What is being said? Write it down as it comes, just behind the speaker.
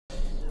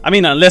I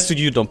mean, unless you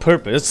do it on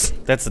purpose,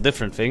 that's a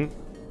different thing.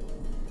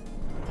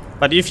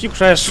 But if you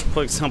crash,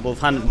 for example,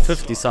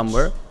 150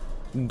 somewhere,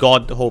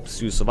 God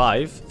hopes you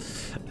survive,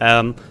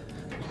 or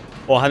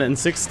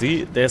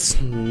 160, there's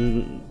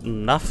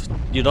enough.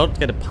 You don't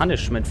get a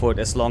punishment for it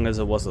as long as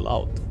it was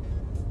allowed.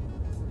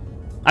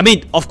 I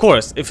mean, of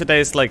course, if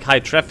there's like high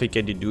traffic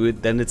and you do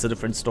it, then it's a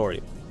different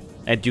story.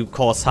 And you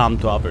cause harm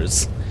to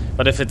others.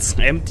 But if it's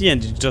empty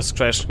and you just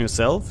crash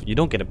yourself, you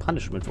don't get a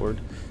punishment for it.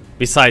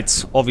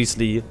 Besides,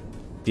 obviously,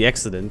 the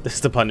accident is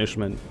the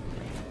punishment.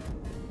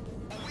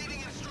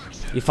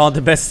 You found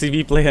the best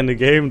CV player in the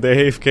game, the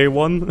AFK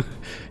one.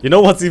 You know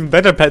what's even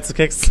better,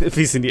 Petsukex? If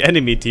he's in the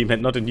enemy team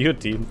and not in your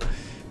team.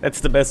 That's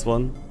the best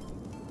one.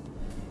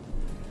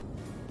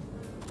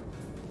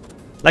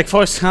 Like,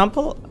 for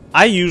example,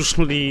 I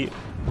usually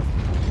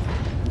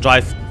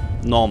drive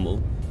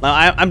normal. Now,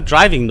 I'm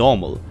driving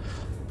normal.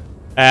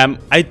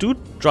 I do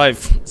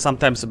drive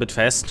sometimes a bit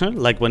faster,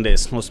 like when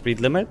there's no speed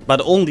limit, but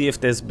only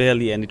if there's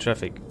barely any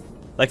traffic.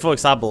 Like, for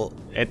example,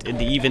 in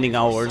the evening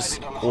hours,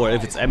 or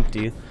if it's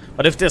empty.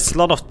 But if there's a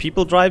lot of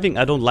people driving,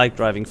 I don't like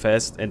driving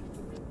fast, and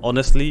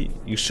honestly,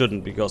 you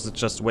shouldn't, because it's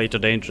just way too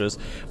dangerous.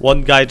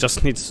 One guy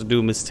just needs to do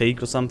a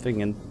mistake or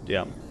something, and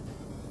yeah.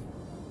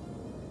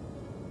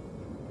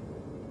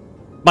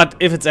 But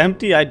if it's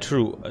empty, I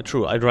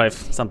drive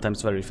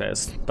sometimes very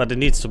fast, but it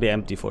needs to be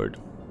empty for it,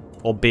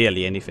 or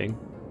barely anything.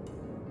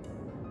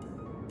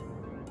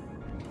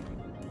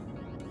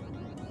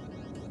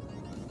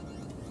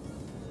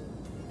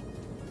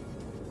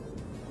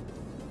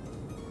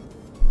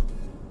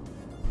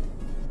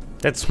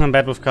 That's when I'm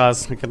bad with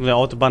cars. I get on the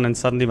Autobahn and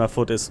suddenly my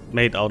foot is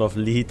made out of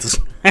lead.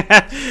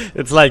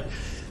 It's like...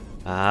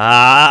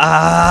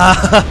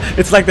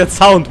 it's like that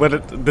sound when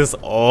this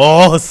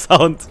oh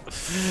sound.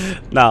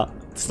 Nah,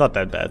 it's not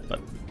that bad, but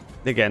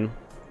again.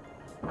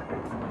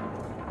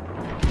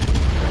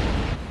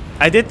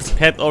 I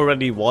had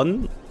already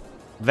one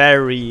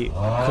very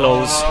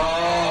close...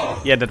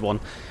 Yeah, that one.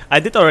 I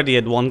did already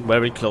had one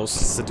very close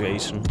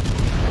situation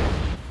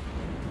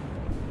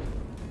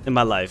in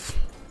my life.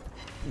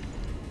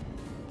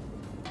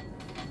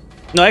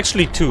 No,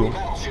 actually two.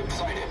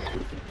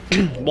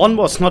 One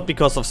was not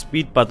because of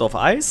speed, but of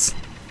ice.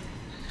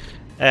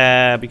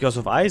 Because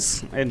of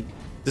ice. And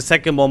the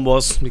second one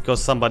was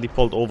because somebody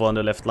pulled over on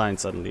the left line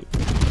suddenly.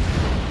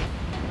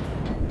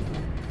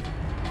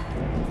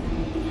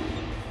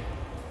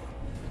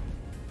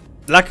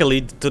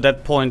 Luckily, to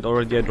that point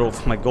already I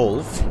drove my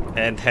Golf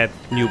and had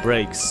new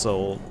brakes,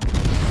 so...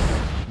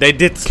 They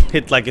did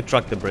hit like a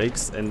truck, the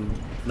brakes, and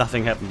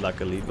nothing happened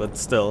luckily, but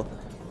still.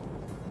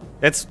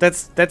 That's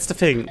the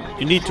thing.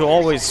 You need to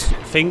always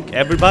think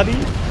everybody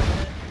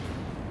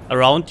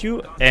around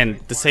you, and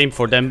the same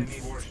for them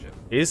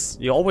is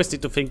you always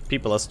need to think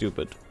people are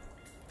stupid.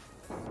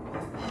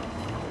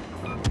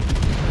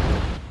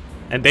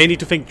 And they need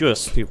to think you're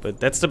stupid.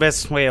 That's the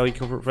best way how you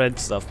can prevent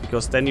stuff,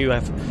 because then you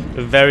have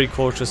a very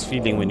cautious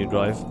feeling when you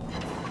drive.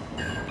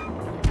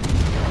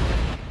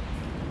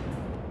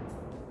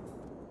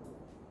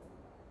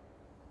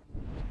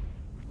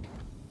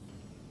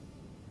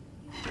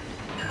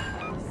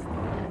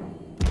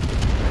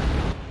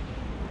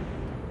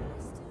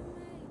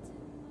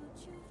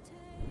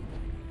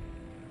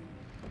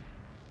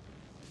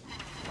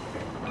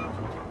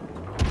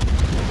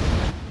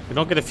 You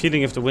don't get a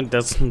feeling if the wind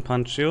doesn't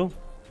punch you,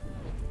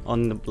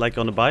 like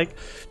on a bike.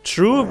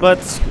 True, but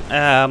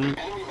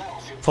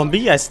for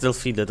me I still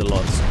feel it a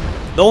lot.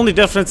 The only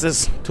difference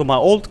is to my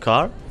old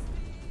car,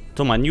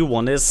 to my new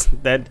one, is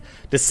that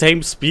the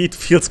same speed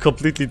feels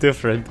completely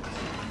different.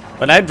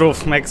 When I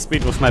drove max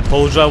speed with my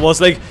Peugeot, I was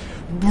like,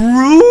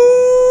 Broo!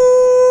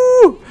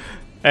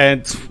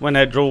 And when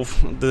I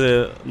drove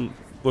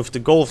with the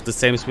Golf the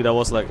same speed, I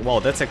was like, wow,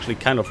 that's actually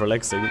kind of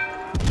relaxing.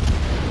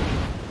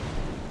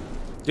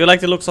 Do you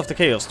like the looks of the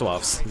Chaos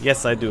Dwarfs?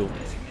 Yes, I do.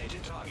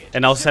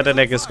 And now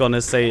Satanek is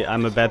gonna say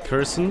I'm a bad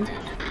person,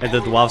 and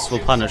the dwarves will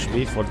punish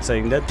me for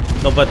saying that.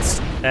 No, but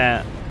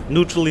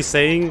neutrally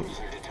saying,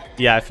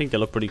 yeah, I think they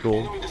look pretty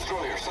cool.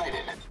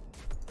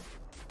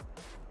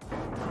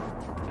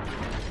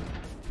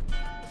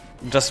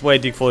 Just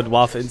waiting for a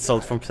dwarf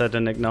insult from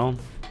Satanek now.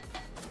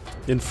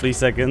 In 3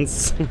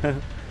 seconds.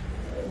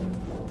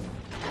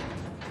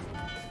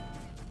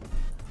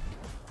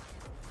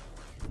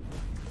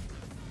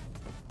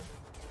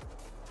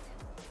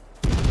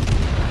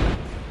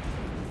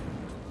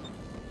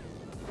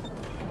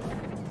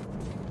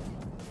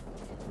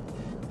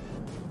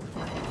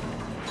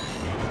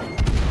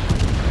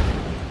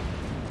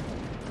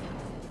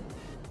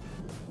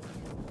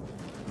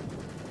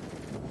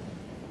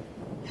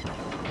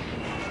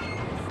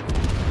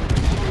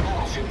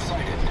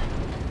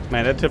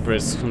 Man, that tipper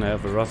is gonna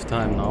have a rough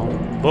time now.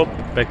 Boop,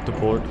 back to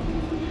port.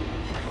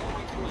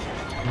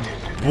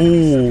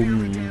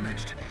 Boom.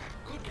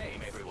 Good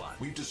game, everyone.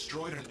 We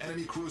destroyed an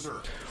enemy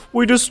cruiser.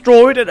 We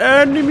destroyed an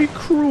enemy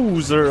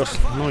cruiser.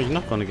 No, you're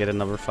not gonna get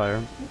another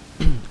fire.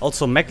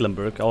 Also,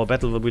 Mecklenburg, our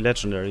battle will be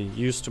legendary.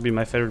 Used to be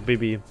my favorite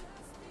BB.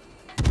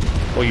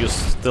 Or you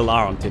still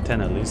are on Tier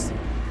 10 at least.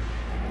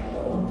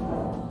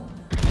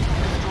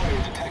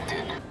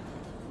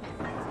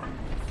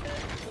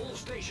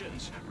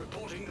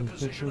 the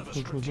position of a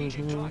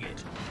strategic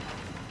target.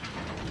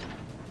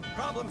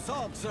 Problem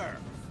solved, sir.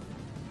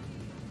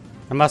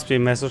 I must be a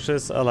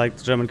masochist. I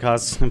like German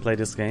cars and play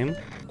this game.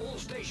 All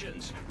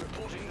stations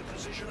reporting the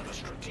position of a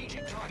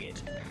strategic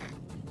target.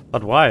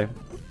 But why?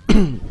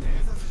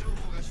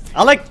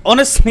 I like,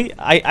 honestly,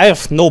 I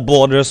have no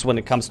borders when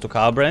it comes to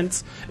car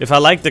brands. If I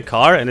like the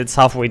car and it's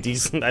halfway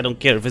decent, I don't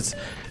care if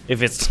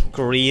it's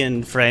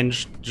Korean,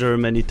 French,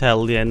 German,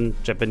 Italian,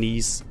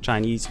 Japanese,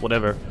 Chinese,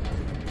 whatever.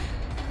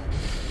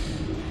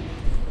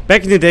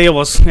 Back in the day I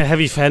was a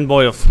heavy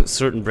fanboy of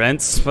certain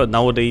brands, but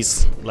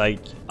nowadays, like,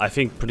 I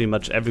think pretty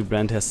much every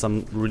brand has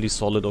some really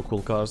solid or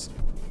cool cars.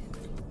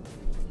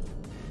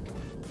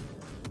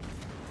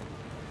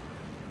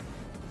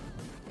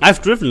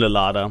 I've driven a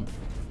Lada,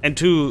 and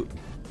to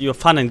your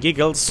fun and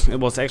giggles, it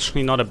was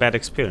actually not a bad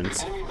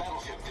experience.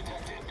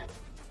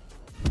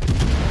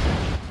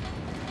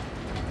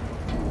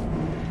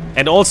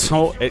 And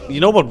also, you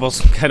know what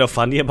was kind of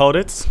funny about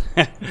it?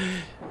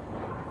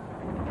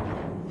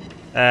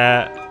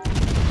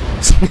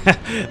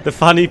 The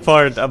funny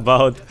part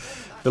about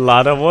the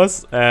Lada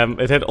was,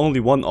 it had only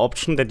one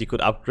option that you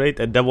could upgrade,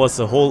 and that was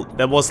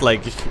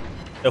like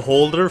a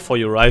holder for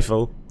your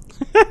rifle.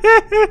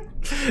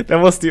 That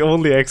was the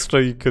only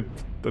extra you could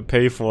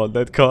pay for on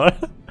that car.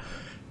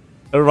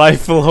 A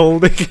rifle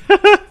holding.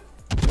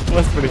 It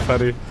was pretty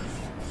funny.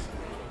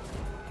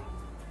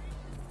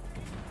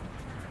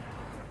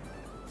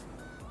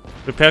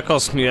 Repair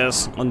cost,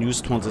 yes, on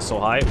used ones is so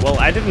high. Well,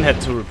 I didn't have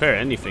to repair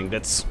anything.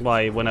 That's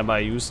why when I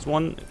buy a used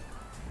one,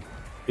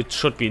 it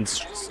should be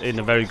in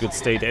a very good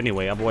state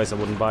anyway. Otherwise, I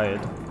wouldn't buy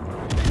it.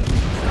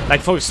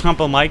 Like, for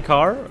example, my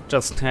car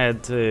just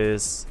had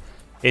this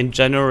in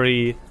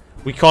January.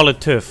 We call it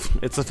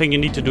TÜV. It's a thing you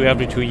need to do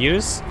every 2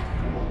 years.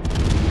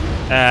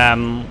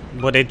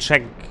 Where they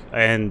check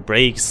and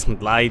brakes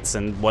and lights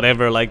and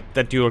whatever, like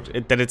that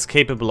it's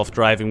capable of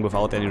driving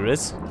without any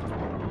risk.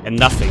 And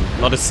nothing,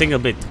 not a single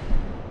bit.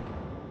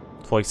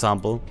 For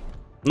example,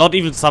 not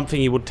even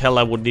something he would tell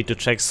I would need to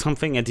check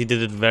something, and he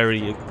did it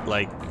very,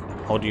 like,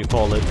 how do you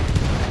call it?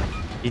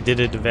 He did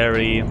it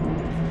very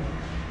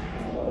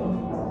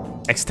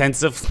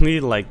extensively,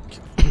 like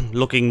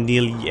looking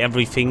nearly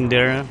everything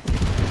there,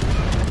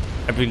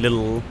 every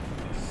little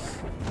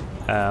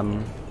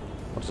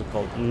what's it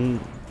called,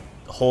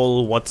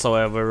 hole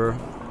whatsoever.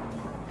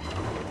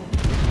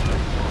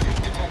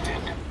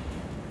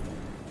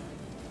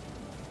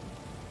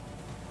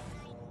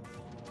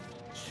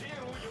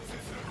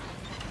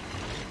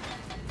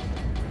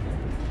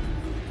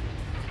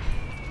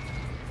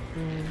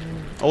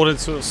 Oh,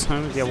 that's so,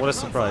 yeah, what a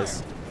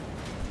surprise.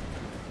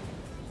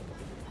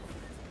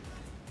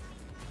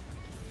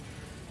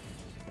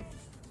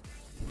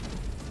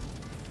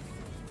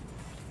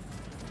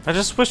 I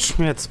just wish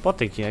we had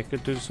spotting here, I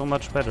could do so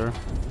much better.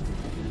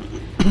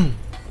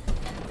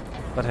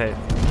 But hey.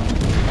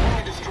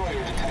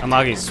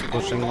 Amagi's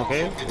pushing,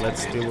 okay,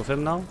 let's deal with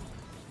him now.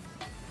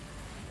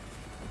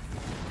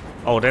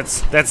 Oh,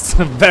 that's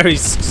a very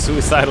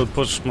suicidal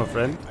push, my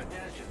friend.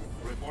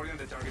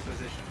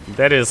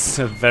 That is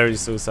a very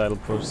suicidal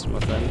push, my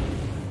friend.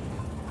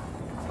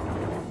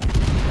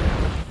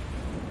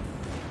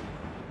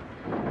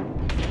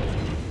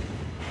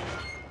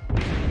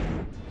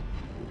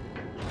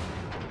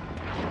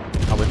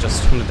 I would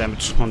just do the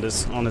damage on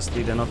this.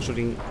 Honestly, they're not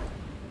shooting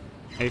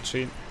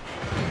HE.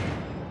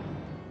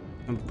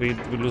 And we're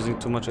losing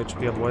too much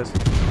HP otherwise.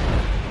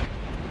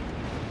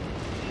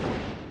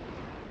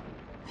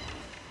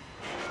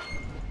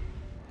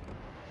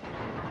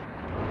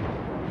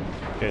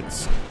 Good.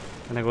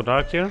 Can I go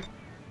dark here?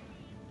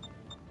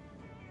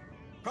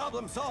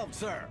 Problem solved,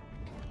 sir.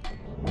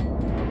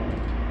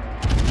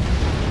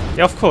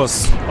 Yeah, of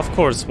course. Of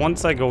course.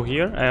 Once I go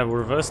here,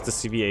 reverse, the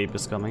CV8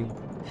 is coming.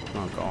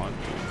 Oh god.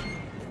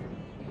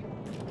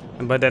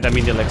 And by that I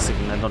mean the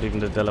Lexington and not even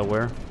the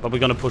Delaware. But we're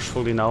gonna push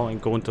fully now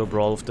and go into a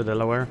brawl with the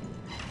Delaware.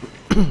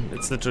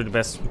 It's literally the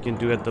best we can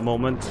do at the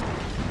moment.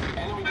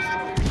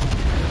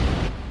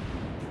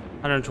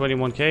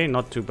 121k,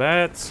 not too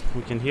bad.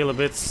 We can heal a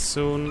bit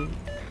soon.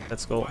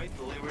 Let's go.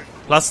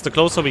 Plus, the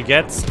closer we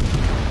get,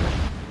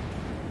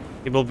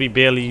 he will be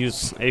barely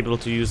able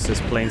to use his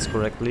planes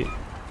correctly.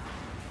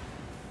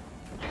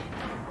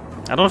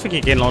 I don't think he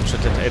can launch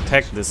an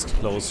attack this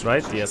close,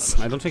 right? Yes,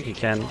 I don't think he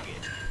can.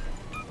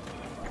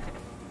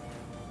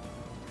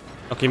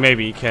 Okay,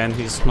 maybe he can.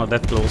 He's not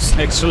that close,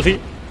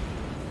 actually.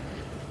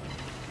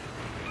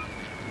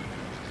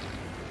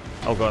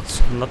 Oh god,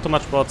 not too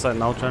much broadside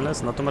now,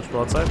 Turnless. Not too much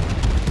broadside.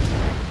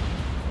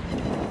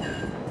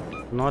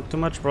 Not too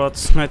much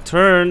broadside.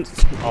 Turn.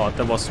 Oh,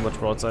 that was too much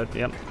broadside.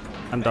 Yep,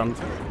 I'm done.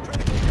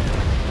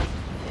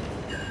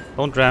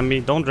 Don't ram me.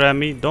 Don't ram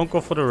me. Don't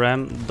go for the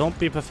ram. Don't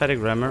be a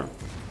pathetic rammer.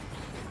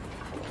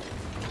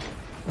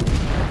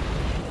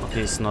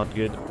 Okay, it's not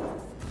good.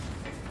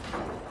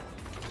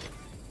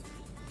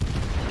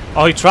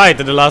 Oh, he tried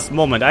in the last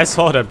moment. I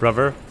saw that,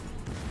 brother.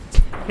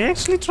 He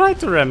actually tried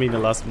to ram me in the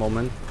last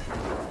moment.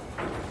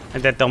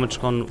 And that damage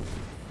con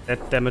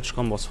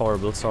was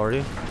horrible,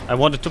 sorry. I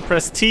wanted to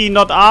press T,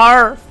 not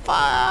R.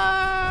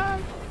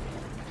 Fuck.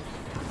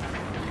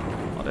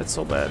 that's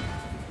so bad.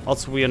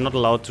 Also, we are not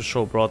allowed to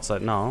show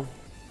broadside now.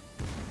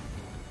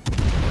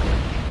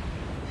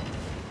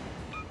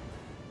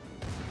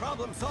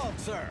 Problem solved,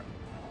 sir.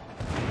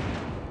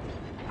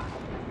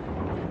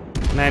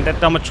 Man,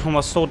 that damage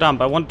was so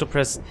dumb. I wanted to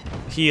press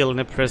heal and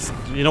I pressed,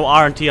 you know,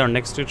 R and T are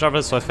next to each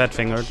other, so I fat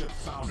fingered.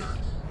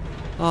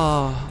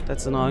 Oh,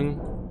 that's annoying.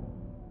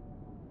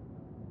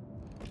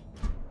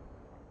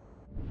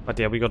 But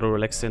yeah, we gotta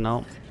relax here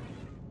now.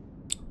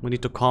 We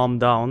need to calm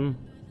down.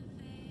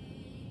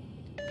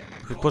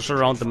 If we push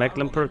around the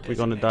Macklin perk, we're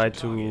gonna die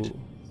to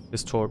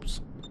his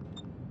torps.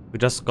 We're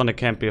just gonna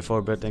camp here for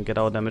a bit and get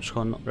our damage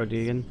con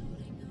ready again.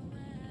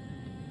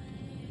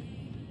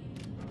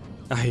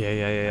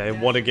 Ay,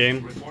 what a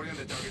game.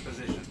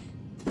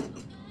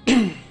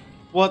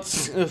 What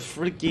a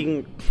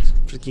freaking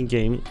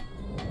game.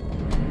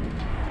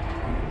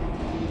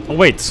 Oh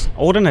wait,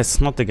 Odin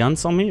has not the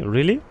guns on me?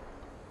 Really?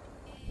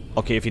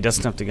 Okay, if he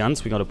doesn't have the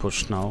guns, we gotta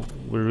push now.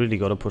 We really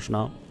gotta push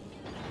now.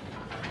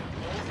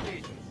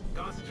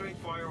 Concentrate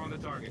fire on the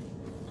target.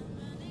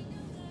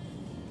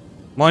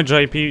 More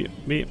JP.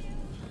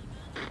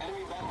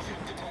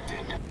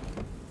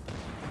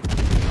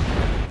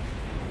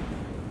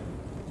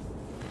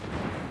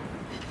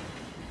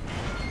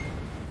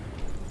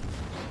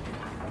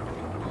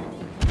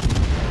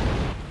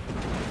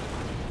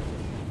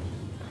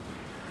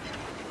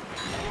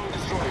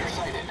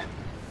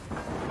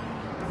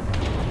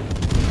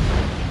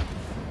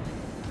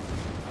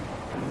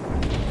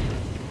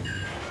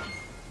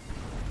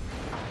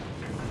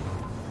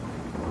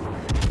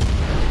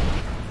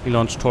 He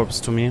launched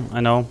torps to me,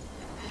 I know.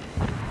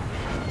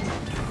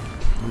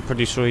 I'm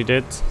pretty sure he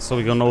did. So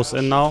we go nose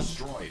in now.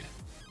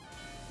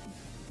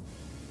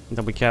 And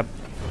then we cap.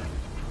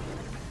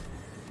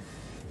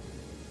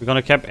 We're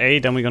gonna cap A,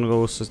 then we're gonna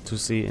go to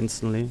C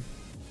instantly.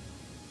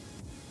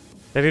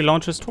 Did he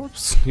launch his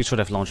torps? He should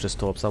have launched his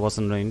torps, I was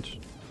in range.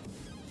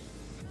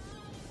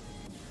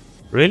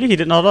 Really? He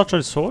did not launch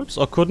his torps?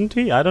 Or couldn't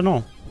he? I don't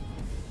know.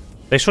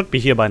 They should be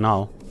here by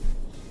now.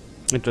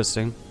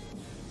 Interesting.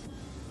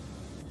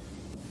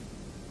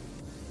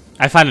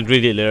 I find it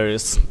really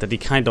hilarious that he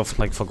kind of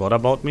like forgot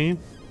about me.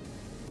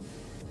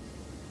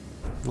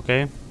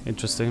 Okay,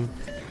 interesting.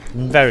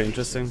 Very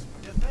interesting.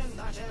 Defend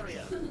that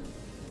area.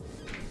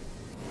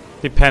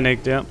 He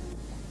panicked, yeah.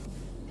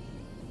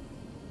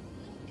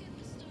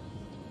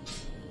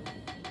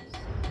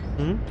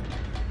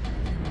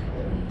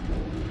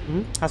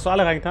 Hast du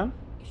alle reingetan?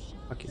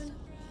 Okay.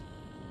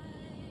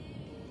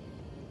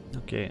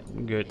 Okay,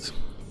 good.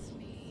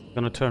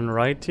 Gonna turn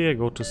right here,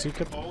 go to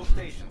secret.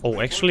 Oh,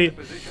 actually,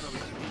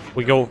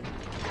 we go.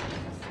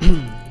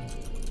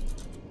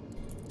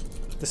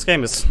 This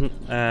game is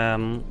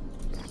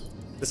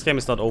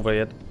not over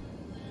yet.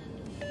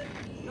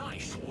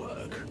 Nice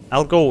work.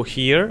 I'll go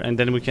here and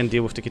then we can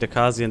deal with the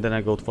Kitakazi and then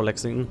I go for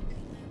Lexington.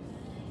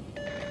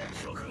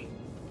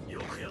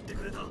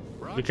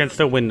 We can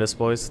still win this,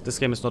 boys. This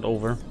game is not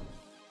over.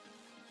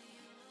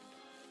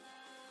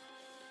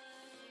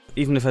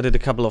 Even if I did a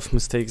couple of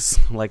mistakes,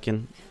 like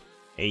in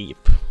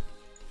Ape.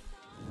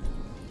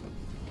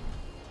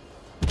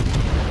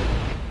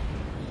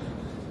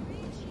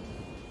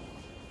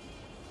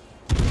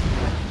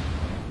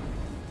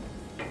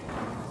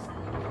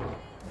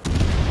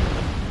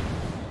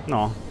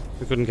 No,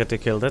 we couldn't get the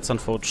kill. That's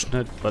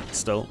unfortunate, but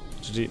still,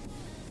 GG.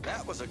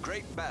 That was a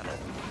great battle.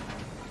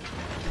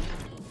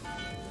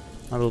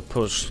 I will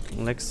push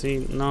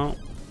Lexi now.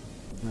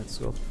 Let's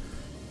go.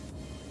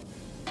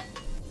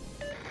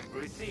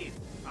 Receive.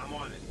 I'm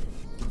on it.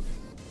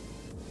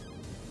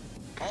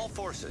 All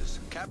forces,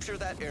 capture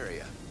that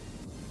area.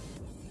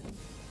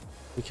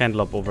 We can't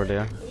lob over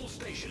there, All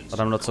stations,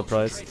 but I'm not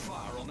surprised. concentrate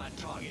fire on that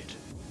target.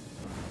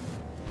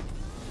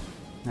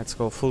 Let's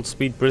go full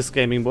speed brisk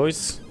gaming,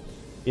 boys.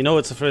 You know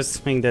it's the first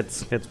thing that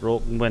gets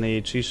broken when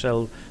a G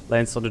shell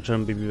lands on the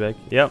German BB bag.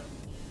 Yep.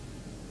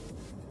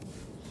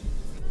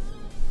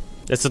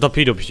 It's the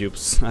torpedo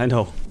tubes, I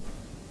know.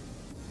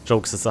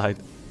 Jokes aside.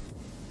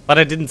 But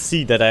I didn't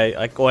see that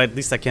or at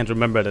least I can't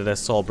remember that I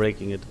saw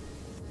breaking it.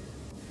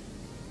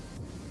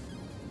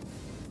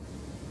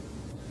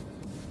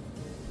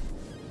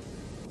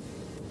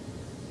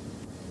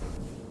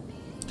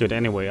 Good,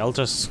 anyway, I'll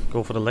just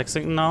go for the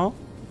Lexington now.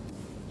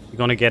 We're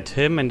gonna get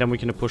him and then we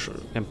can push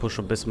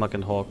a Bismarck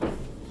and Hawk.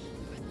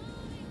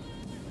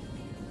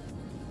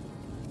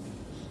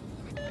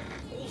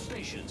 All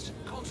stations,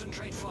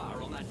 concentrate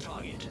fire on that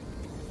target.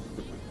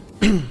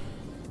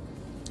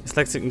 Is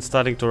Lexington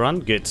starting to run?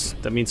 Good.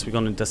 That means we're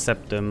gonna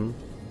intercept them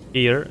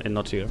here and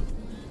not here.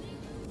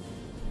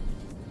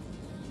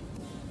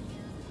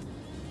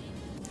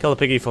 Kill a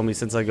piggy for me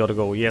since I gotta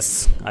go.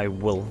 Yes, I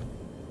will.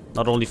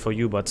 Not only for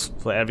you, but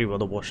for every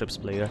other warships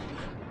player.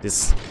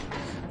 This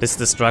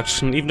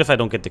destruction, even if I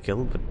don't get the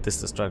kill, but this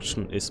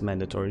destruction is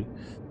mandatory.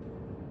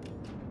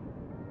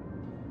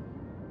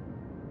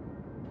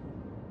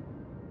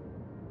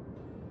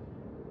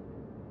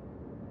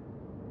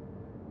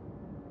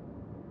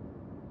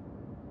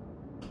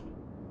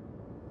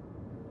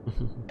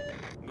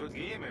 Good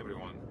game,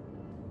 everyone.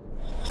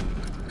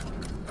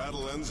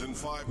 Battle ends in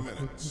 5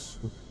 minutes.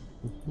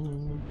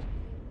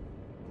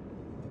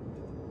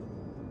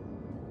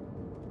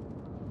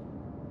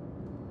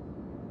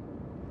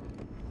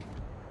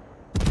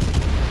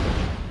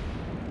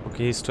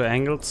 Okay, he's 2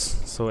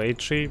 angles, so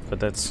HE, but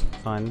that's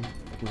fine.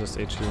 Just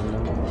HE on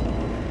them.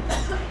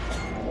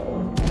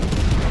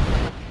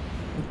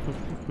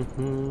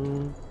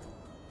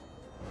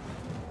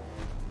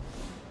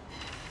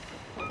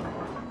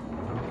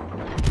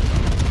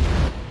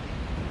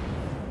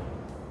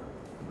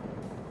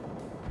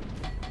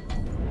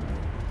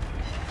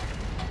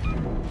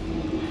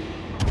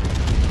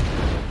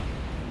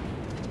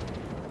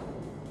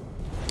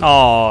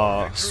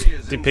 Oh,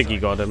 the piggy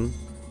got him.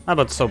 Ah,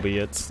 but so be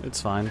it.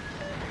 It's fine.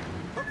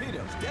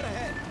 Torpedoes, get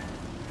ahead.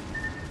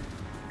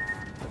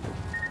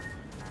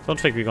 Don't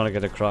think we're gonna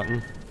get a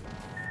Kraken.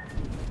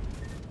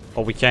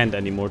 Or we can't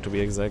anymore, to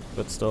be exact,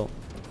 but still.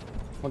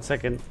 1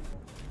 second.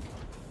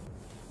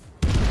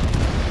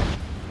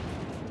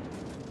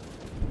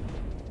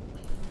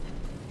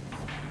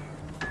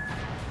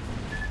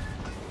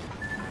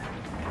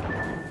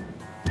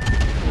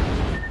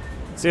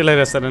 See you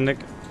later, Nick.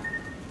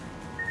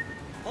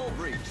 Hull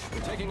breach.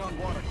 We're taking on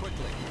water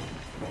quickly.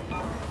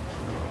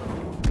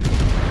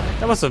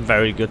 That was a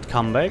very good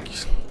comeback.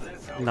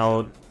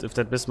 Now, if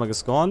that Bismarck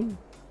is gone,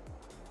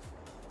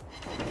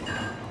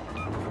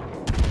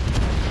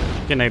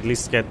 we can at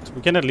least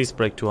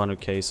break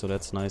 200k, so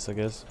that's nice, I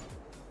guess.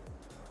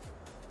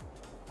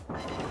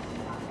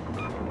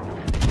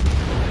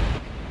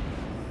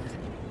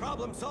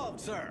 Problem solved,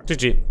 sir.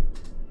 GG.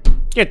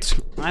 Good.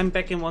 I'm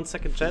back in 1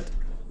 second, chat.